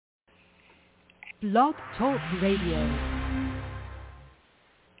Blog Talk Radio.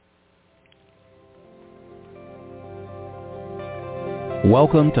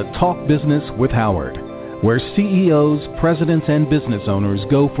 Welcome to Talk Business with Howard, where CEOs, presidents, and business owners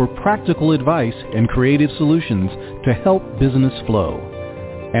go for practical advice and creative solutions to help business flow.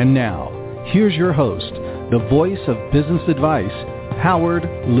 And now, here's your host, the voice of business advice, Howard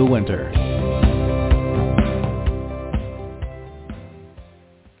Lewinter.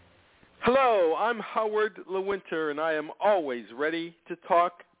 Hello, I'm Howard Lewinter, and I am always ready to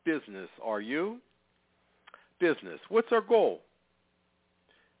talk business. Are you? Business. What's our goal?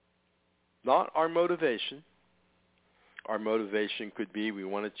 Not our motivation. Our motivation could be we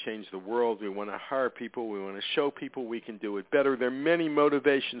want to change the world, we want to hire people, we want to show people we can do it better. There are many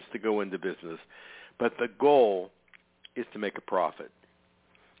motivations to go into business, but the goal is to make a profit.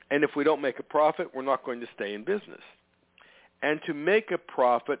 And if we don't make a profit, we're not going to stay in business. And to make a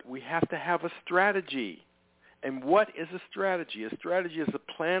profit, we have to have a strategy. And what is a strategy? A strategy is a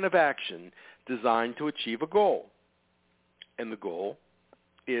plan of action designed to achieve a goal. And the goal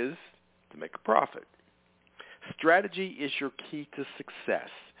is to make a profit. Strategy is your key to success.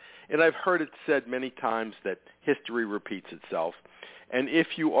 And I've heard it said many times that history repeats itself. And if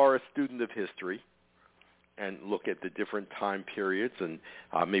you are a student of history and look at the different time periods, and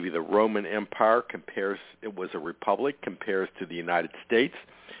maybe the Roman Empire it was a republic, compares to the United States,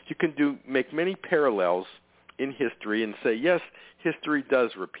 you can make many parallels in history and say, yes, history does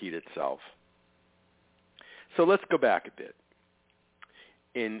repeat itself. So let's go back a bit.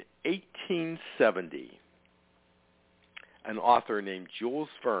 In 1870, an author named Jules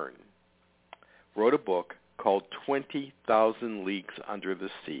Verne wrote a book called 20,000 Leagues Under the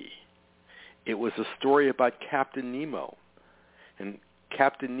Sea. It was a story about Captain Nemo and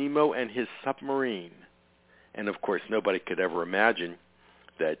his submarine. And of course, nobody could ever imagine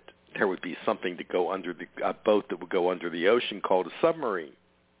that there would be something to go under a boat that would go under the ocean called a submarine.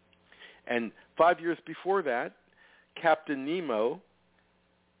 And 5 years before that, Captain Nemo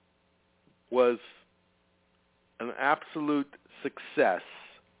was an absolute success.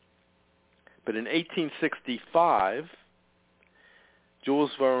 But in 1865,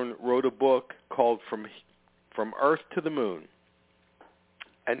 Jules Verne wrote a book called From Earth to the Moon.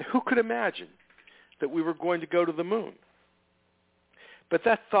 And who could imagine that we were going to go to the moon? But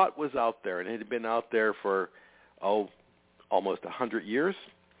that thought was out there, and it had been out there for, almost 100 years.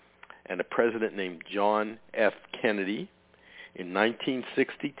 And a president named John F. Kennedy in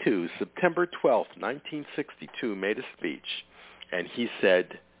 1962, September 12th, 1962, made a speech, and he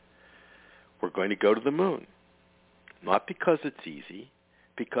said, we're going to go to the moon. Not because it's easy,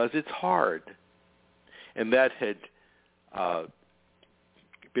 because it's hard. And that had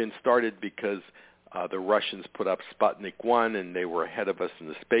been started because the Russians put up Sputnik 1, and they were ahead of us in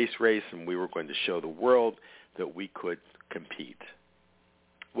the space race, and we were going to show the world that we could compete.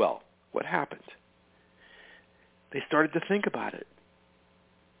 Well, what happened? They started to think about it.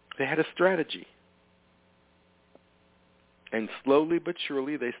 They had a strategy. And slowly but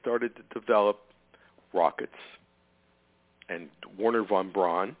surely, they started to develop rockets. And Wernher von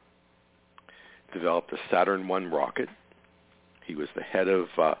Braun developed a Saturn I rocket. He was the head of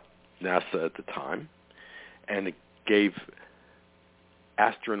NASA at the time. And it gave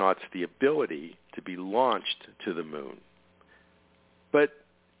astronauts the ability to be launched to the moon. But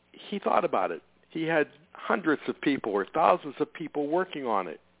he thought about it. He had hundreds of people or thousands of people working on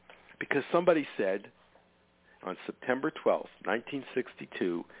it because somebody said on September 12th,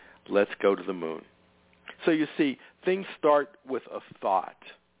 1962, let's go to the moon. So you see, things start with a thought.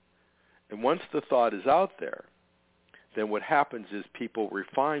 And once the thought is out there, then what happens is people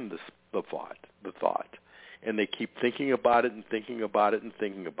refine the thought. And they keep thinking about it and thinking about it and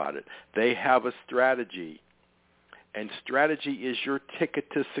thinking about it. They have a strategy. And strategy is your ticket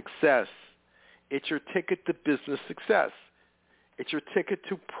to success. It's your ticket to business success. It's your ticket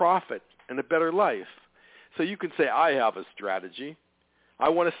to profit and a better life. So you can say, I have a strategy. I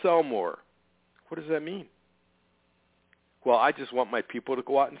want to sell more. What does that mean? Well, I just want my people to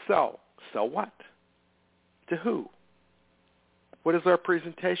go out and sell. Sell what? To who? What is our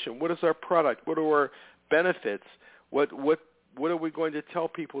presentation? What is our product? What are our benefits? What are we going to tell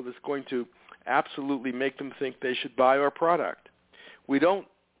people that's going to absolutely make them think they should buy our product? We don't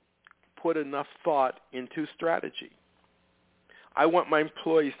put enough thought into strategy. I want my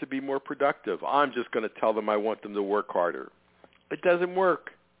employees to be more productive. I'm just going to tell them I want them to work harder. It doesn't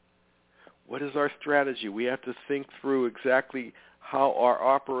work. What is our strategy? We have to think through exactly how our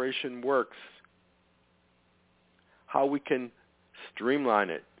operation works, how we can streamline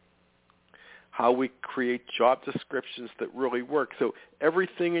it, how we create job descriptions that really work. So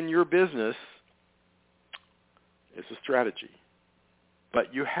everything in your business is a strategy.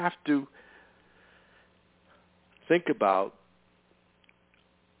 But you have to think about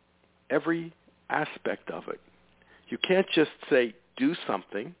every aspect of it. You can't just say, do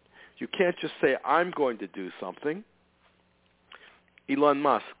something. You can't just say, I'm going to do something. Elon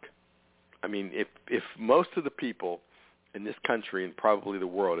Musk, I mean, if most of the people in this country and probably the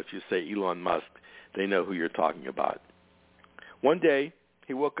world, if you say Elon Musk, they know who you're talking about. One day,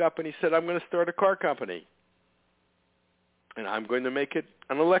 he woke up and he said, I'm going to start a car company. And I'm going to make it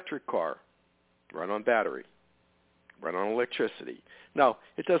an electric car, run on battery, run on electricity. Now,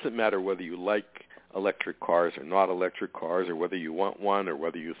 it doesn't matter whether you like electric cars or not electric cars, or whether you want one, or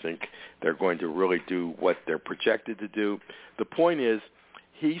whether you think they're going to really do what they're projected to do. The point is,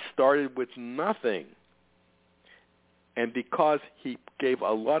 he started with nothing. And because he gave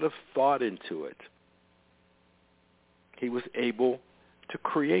a lot of thought into it, he was able to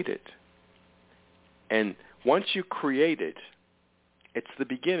create it. And once you create it, it's the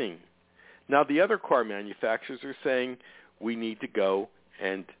beginning. Now, the other car manufacturers are saying we need to go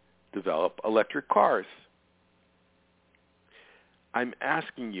and develop electric cars. I'm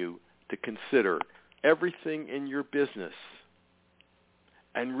asking you to consider everything in your business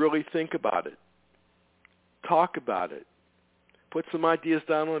and really think about it. Talk about it. Put some ideas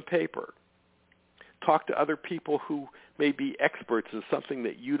down on paper. Talk to other people who may be experts in something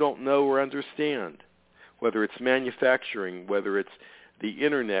that you don't know or understand, whether it's manufacturing, whether it's the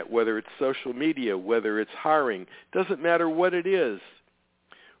internet, whether it's social media, whether it's hiring. Doesn't matter what it is.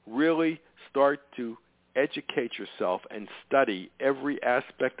 Really start to educate yourself and study every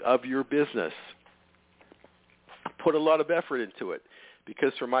aspect of your business. Put a lot of effort into it,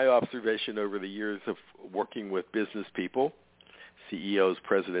 because from my observation over the years of working with business people, CEOs,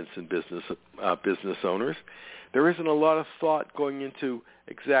 presidents, and business owners, there isn't a lot of thought going into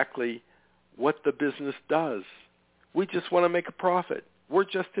exactly what the business does. We just want to make a profit. We're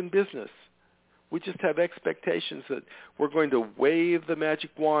just in business. We just have expectations that we're going to wave the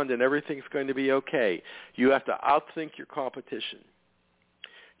magic wand and everything's going to be okay. You have to outthink your competition.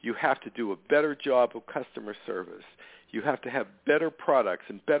 You have to do a better job of customer service. You have to have better products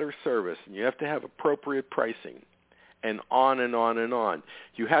and better service, and you have to have appropriate pricing, and on and on and on.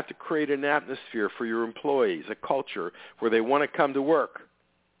 You have to create an atmosphere for your employees, a culture where they want to come to work.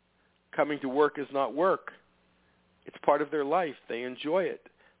 Coming to work is not work. It's part of their life. They enjoy it.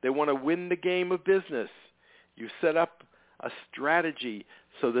 They want to win the game of business. You set up a strategy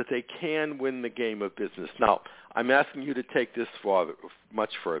so that they can win the game of business. Now, I'm asking you to take this much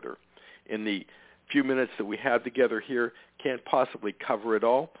further. In the few minutes that we have together here, can't possibly cover it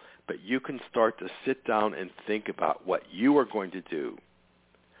all, but you can start to sit down and think about what you are going to do,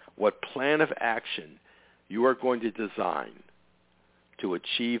 what plan of action you are going to design to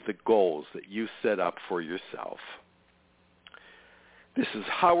achieve the goals that you set up for yourself. This is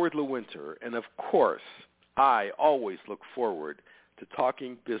Howard Lewinter, and of course, I always look forward to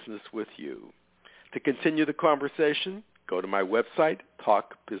talking business with you. To continue the conversation, go to my website,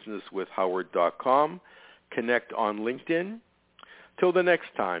 talkbusinesswithhoward.com, connect on LinkedIn. Till the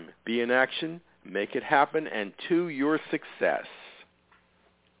next time, be in action, make it happen, and to your success.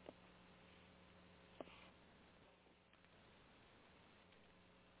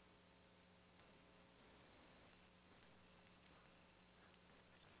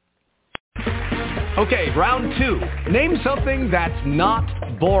 Okay, round two. Name something that's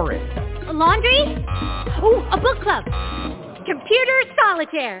not boring. A laundry? Ooh, a book club. Computer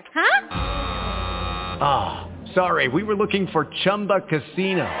solitaire, huh? Ah, sorry, we were looking for Chumba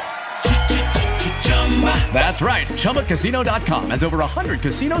Casino. That's right, ChumbaCasino.com has over 100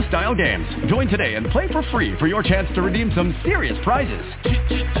 casino-style games. Join today and play for free for your chance to redeem some serious prizes.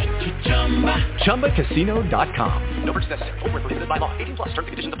 ChumbaCasino.com. No purchase necessary. Void where prohibited by law. 18+ terms and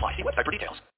conditions apply. See website for details.